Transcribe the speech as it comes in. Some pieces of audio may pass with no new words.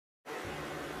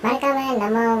மறக்காம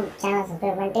நம்ம சேனலை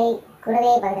சப்ஸ்கிரைப் பண்ணிட்டு கூடவே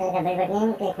பக்கத்தில் இருக்க பெல்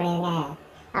பட்டனையும் கிளிக் பண்ணிடுங்க.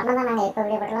 அப்போ தான் நாங்கள் எப்போ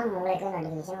வீடியோ போட்டாலும் உங்களுக்கு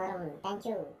நோட்டிஃபிகேஷன் வரும்.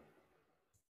 தேங்க்யூ.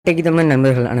 டெக்கி தமிழ்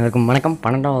நண்பர்கள் அனைவருக்கும் வணக்கம்.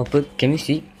 12ஆம் வகுப்பு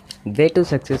chemistry way to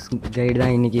success guide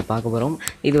தான் இன்றைக்கி பார்க்க போகிறோம்.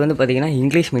 இது வந்து பார்த்திங்கன்னா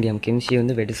இங்கிலீஷ் மீடியம் கெமிஸ்ட்ரி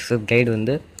வந்து வே டு சக்ஸஸ் கைடு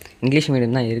வந்து இங்கிலீஷ்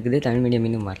மீடியம் தான் இருக்குது, தமிழ் மீடியம்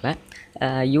இன்னும் வரல.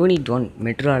 யூனிட் 1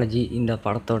 மெட்ராலஜி இந்த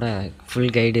படத்தோட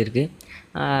ஃபுல் கைடு இருக்குது.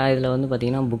 இதில் வந்து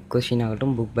பார்த்திங்கன்னா புக் கொஸ்டின்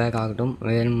ஆகட்டும், புக் பேக் ஆகட்டும்,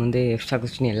 வேணும் வந்து எக்ஸ்ட்ரா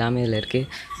கொஸ்டின் எல்லாமே இதில் இருக்குது.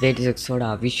 வே டு சக்ஸஸோட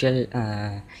அஃபிஷியல்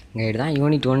கைடு தான்.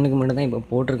 யூனிட் 1க்கு மட்டும் தான் இப்போ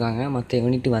போட்டிருக்காங்க. மற்ற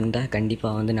யூனிட் வந்தால்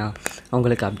கண்டிப்பாக வந்து நான்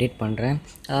உங்களுக்கு அப்டேட் பண்ணுறேன்.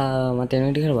 மற்ற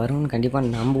யூனிட்டுகள் வரும்னு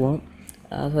கண்டிப்பாக நம்புவோம்.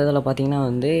 ஸோ இதில் பார்த்திங்கன்னா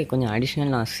வந்து கொஞ்சம்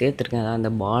அடிஷ்னல் நான் சேர்த்துருக்கேன். அதாவது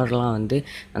அந்த பார்டர்லாம் வந்து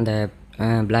அந்த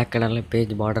பிளாக் கலரில்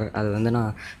பேஜ் பார்டர் அது வந்து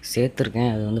நான்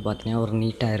சேர்த்துருக்கேன். அது வந்து பார்த்திங்கன்னா ஒரு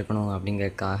நீட்டாக இருக்கணும்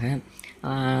அப்படிங்கிறதுக்காக.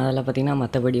 அதில் பார்த்திங்கன்னா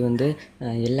மற்றபடி வந்து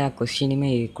எல்லா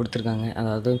கொஸ்டினுமே கொடுத்துருக்காங்க.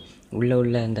 அதாவது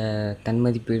உள்ள அந்த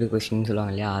தன்மதிப்பீடு கொஸ்டின்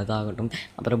சொல்லுவாங்க இல்லையா, அதாகட்டும்,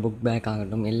 அப்புறம் புக் பேக்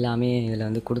ஆகட்டும், எல்லாமே இதில்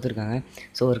வந்து கொடுத்துருக்காங்க.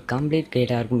 ஸோ ஒரு கம்ப்ளீட்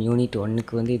கைடாக இருக்கும். யூனிட்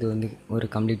 1க்கு வந்து இது வந்து ஒரு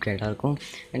கம்ப்ளீட் கைடாக இருக்கும்.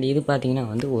 அண்ட் இது பார்த்திங்கன்னா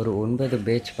வந்து ஒரு 9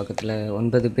 பேஜ் பக்கத்தில்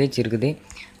 9 பேஜ் இருக்குது.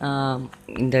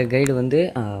 இந்த கைடு வந்து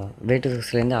வே டு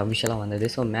சக்ஸஸ்லேருந்து அஃபிஷியலாக வந்தது.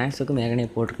 ஸோ மேக்ஸுக்கும்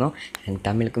ஏற்கனவே போட்டிருந்தோம் அண்ட்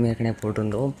தமிழுக்கும் ஏற்கனவே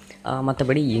போட்டிருந்தோம்.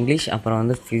 மற்றபடி இங்கிலீஷ் அப்புறம்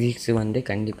வந்து ஃபிசிக்ஸு வந்து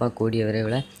கண்டிப்பாக கூடிய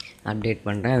விரைவில் அப்டேட்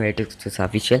பண்ணுறேன். Way to success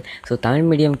official. So Tamil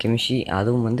medium chemistry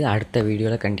அதுவும் வந்து அடுத்த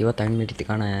வீடியோவில் கண்டிப்பாக தமிழ்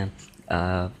மீடியத்துக்கான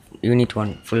யூனிட்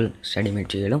 1 ஃபுல் ஸ்டடி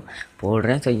மெட்டீரியலும்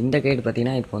போடுறேன். ஸோ இந்த கைடு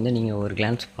பார்த்திங்கன்னா இப்போ வந்து நீங்கள் ஒரு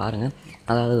கிளான்ஸ் பாருங்கள்.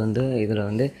 அதாவது வந்து இதில்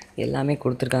வந்து எல்லாமே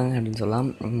கொடுத்துருக்காங்க அப்படின்னு சொல்லலாம்.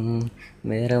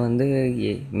 வேறு வந்து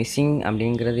மிஸ்ஸிங்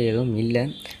அப்படிங்கிறது எதுவும் இல்லை.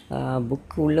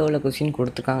 புக்கு உள்ள கொஸ்டின்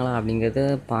கொடுத்துருக்காங்களா அப்படிங்கிறத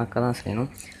பார்க்க தான் செய்யணும்.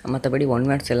 மற்றபடி 1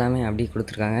 வேர்ட்ஸ் எல்லாமே அப்படி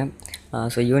கொடுத்துருக்காங்க.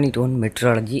 ஸோ யூனிட் 1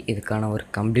 மெட்ராலஜி இதுக்கான ஒரு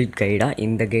கம்ப்ளீட் கைடாக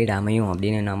இந்த கைடு அமையும்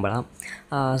அப்படின்னு நம்பலாம்.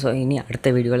 ஸோ இனி அடுத்த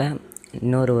வீடியோவில்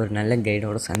இன்னொரு நல்ல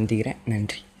கைடோடு சந்திக்கிறேன்.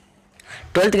 நன்றி.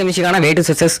 12th கெமிஸ்ட்ரிக்கான வே டு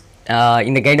சக்ஸஸ்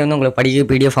இந்த கைடு வந்து உங்களுக்கு படிக்க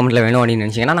பிடிஎஃப் ஃபார்மெட்டில் வேணும் அப்படின்னு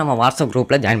நினச்சிங்கன்னா நம்ம வாட்ஸ்அப்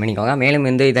குரூப்பில் ஜாயின் பண்ணிக்கோங்க. மேலும்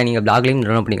வந்து இதை நீங்கள் பிளாக்லையும்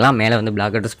டவுன்லோட் பண்ணிக்கலாம். மேலே வந்து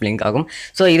பிளாக் அட்ரஸ் லிங்க் ஆகும்.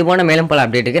 ஸோ இது போன மேலும் பல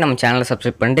அப்டேட்டுக்கு நம்ம சேனலை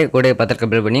சப்ஸ்கிரைப் பண்ணிட்டு கூட பத்திரிக்கை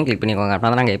பில் பண்ணி கிளிக் பண்ணிக்கோங்க. அப்போ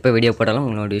தான் நாங்கள் எப்போ வீடியோ போட்டாலும்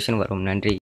உங்களுக்கு நோட்டிஃபிகேஷன் வரும்.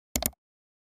 நன்றி.